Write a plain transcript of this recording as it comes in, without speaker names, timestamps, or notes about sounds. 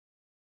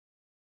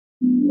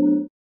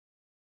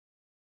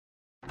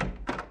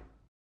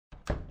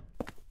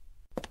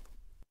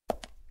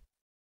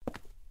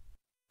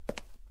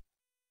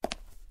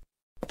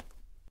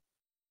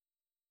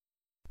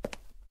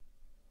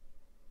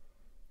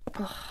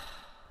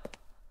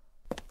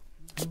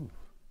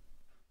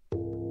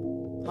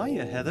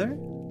Hiya, Heather.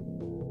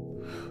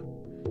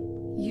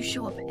 You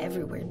show up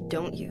everywhere,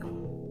 don't you?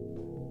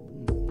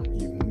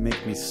 You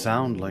make me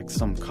sound like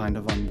some kind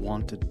of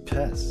unwanted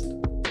pest.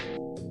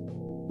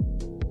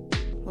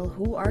 Well,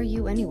 who are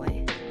you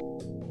anyway?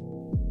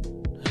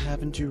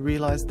 Haven't you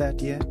realized that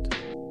yet?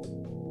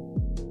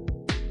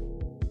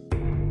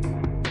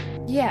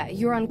 Yeah,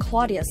 you're on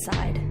Claudia's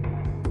side.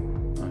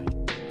 I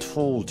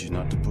told you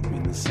not to put me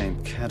in the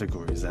same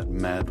category as that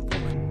mad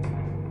woman.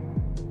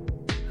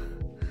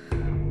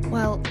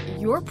 Well,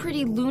 you're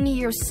pretty loony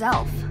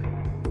yourself.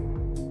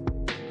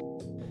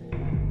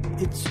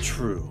 It's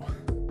true.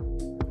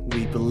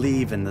 We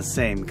believe in the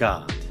same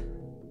God.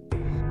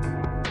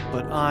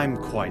 But I'm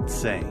quite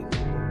sane.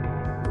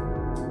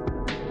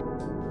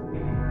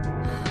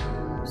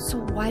 So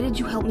why did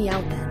you help me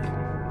out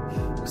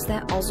then? Was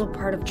that also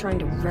part of trying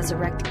to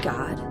resurrect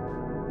God?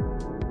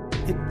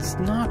 It's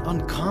not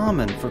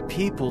uncommon for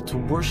people to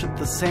worship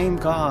the same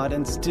God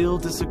and still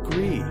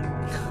disagree.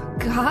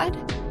 God?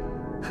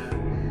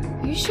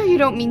 Are you sure you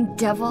don't mean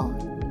devil?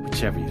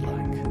 Whichever you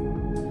like.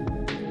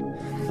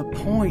 The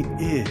point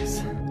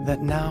is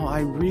that now I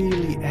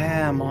really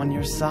am on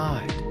your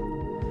side.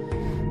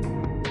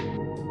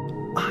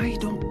 I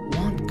don't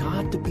want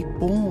God to be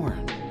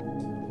born.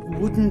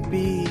 Wouldn't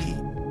be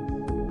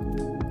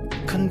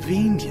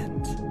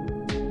convenient.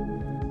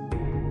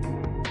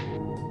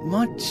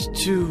 Much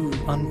too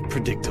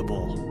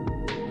unpredictable.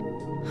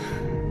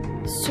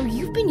 So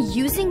you've been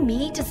using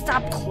me to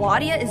stop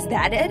Claudia, is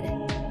that it?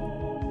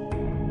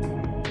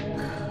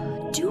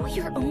 Do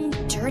your own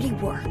dirty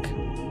work.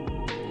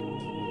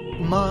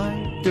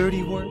 My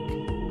dirty work?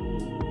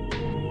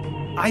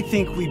 I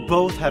think we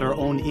both had our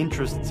own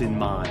interests in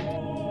mind.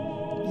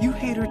 You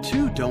hate her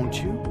too, don't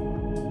you?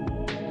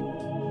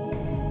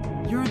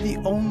 You're the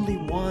only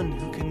one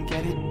who can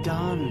get it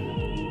done.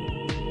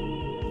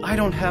 I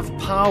don't have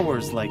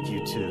powers like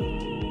you two.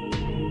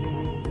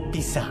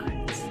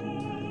 Besides,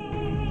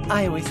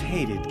 I always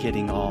hated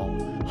getting all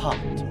hot,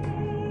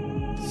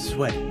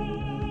 sweaty.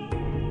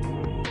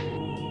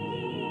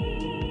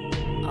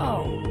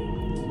 Oh,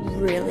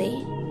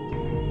 really?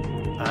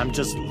 I'm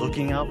just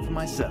looking out for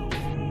myself.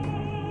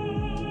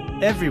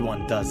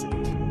 Everyone does it.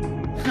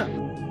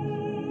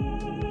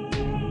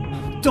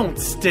 Don't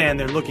stand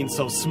there looking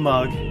so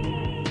smug.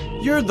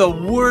 You're the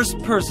worst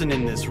person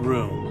in this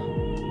room.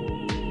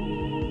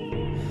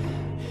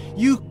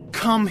 You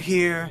come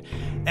here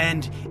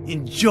and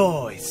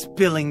enjoy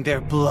spilling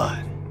their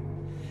blood.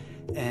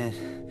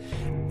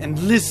 And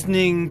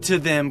listening to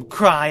them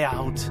cry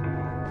out.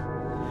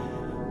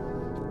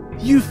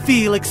 You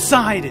feel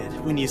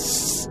excited when you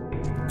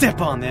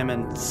step on them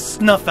and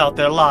snuff out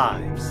their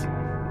lives.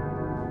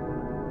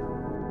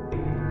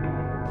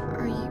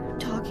 Are you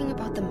talking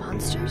about the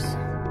monsters?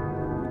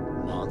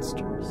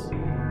 Monsters?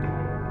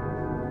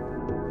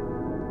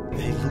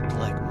 They look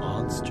like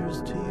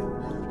monsters to you?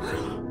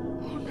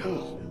 Oh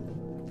no.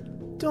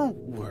 Don't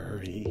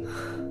worry.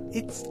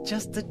 It's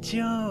just a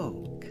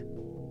joke.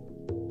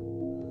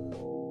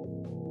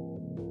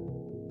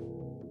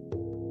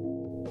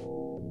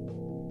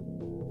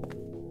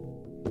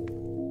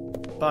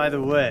 By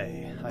the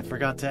way, I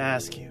forgot to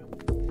ask you.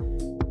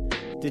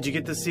 Did you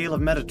get the seal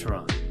of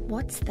Metatron?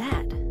 What's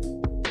that?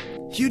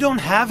 You don't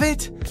have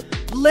it?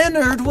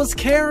 Leonard was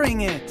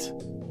carrying it.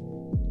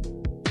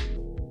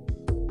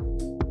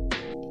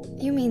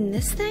 You mean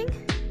this thing?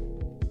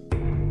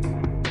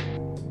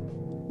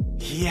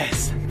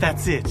 Yes,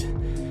 that's it.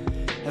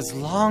 As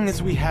long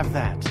as we have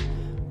that,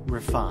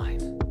 we're fine.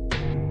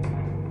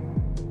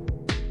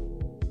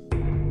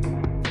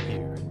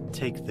 Here,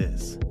 take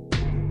this.